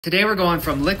Today we're going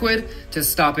from liquid to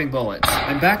stopping bullets.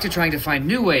 I'm back to trying to find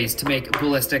new ways to make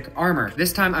ballistic armor.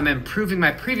 This time I'm improving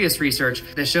my previous research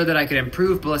that showed that I could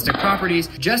improve ballistic properties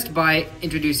just by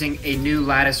introducing a new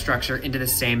lattice structure into the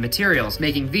same materials,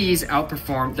 making these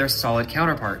outperform their solid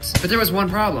counterparts. But there was one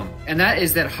problem, and that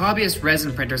is that hobbyist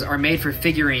resin printers are made for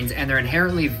figurines and they're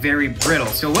inherently very brittle.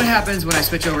 So what happens when I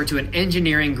switch over to an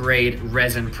engineering grade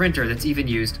resin printer that's even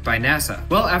used by NASA?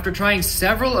 Well, after trying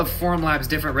several of Formlabs'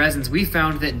 different resins, we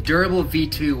found that durable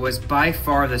V2 was by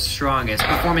far the strongest,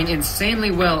 performing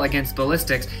insanely well against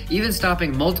ballistics, even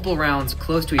stopping multiple rounds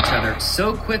close to each other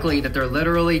so quickly that they're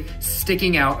literally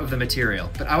sticking out of the material.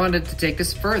 But I wanted to take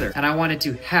this further, and I wanted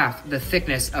to half the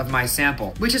thickness of my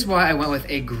sample, which is why I went with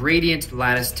a gradient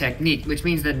lattice technique, which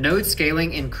means the node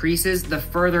scaling increases the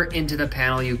further into the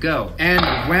panel you go. And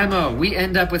whammo, we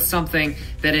end up with something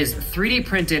that is 3D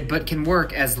printed but can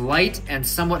work as light and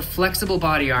somewhat flexible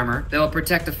body armor that will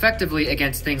protect effectively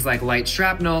against things like light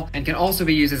shrapnel and can also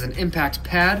be used as an impact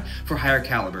pad for higher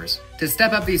calibers. To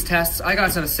step up these tests, I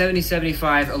got some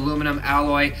 7075 aluminum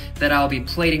alloy that I'll be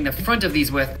plating the front of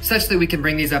these with such that we can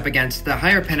bring these up against the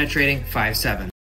higher penetrating 5.7.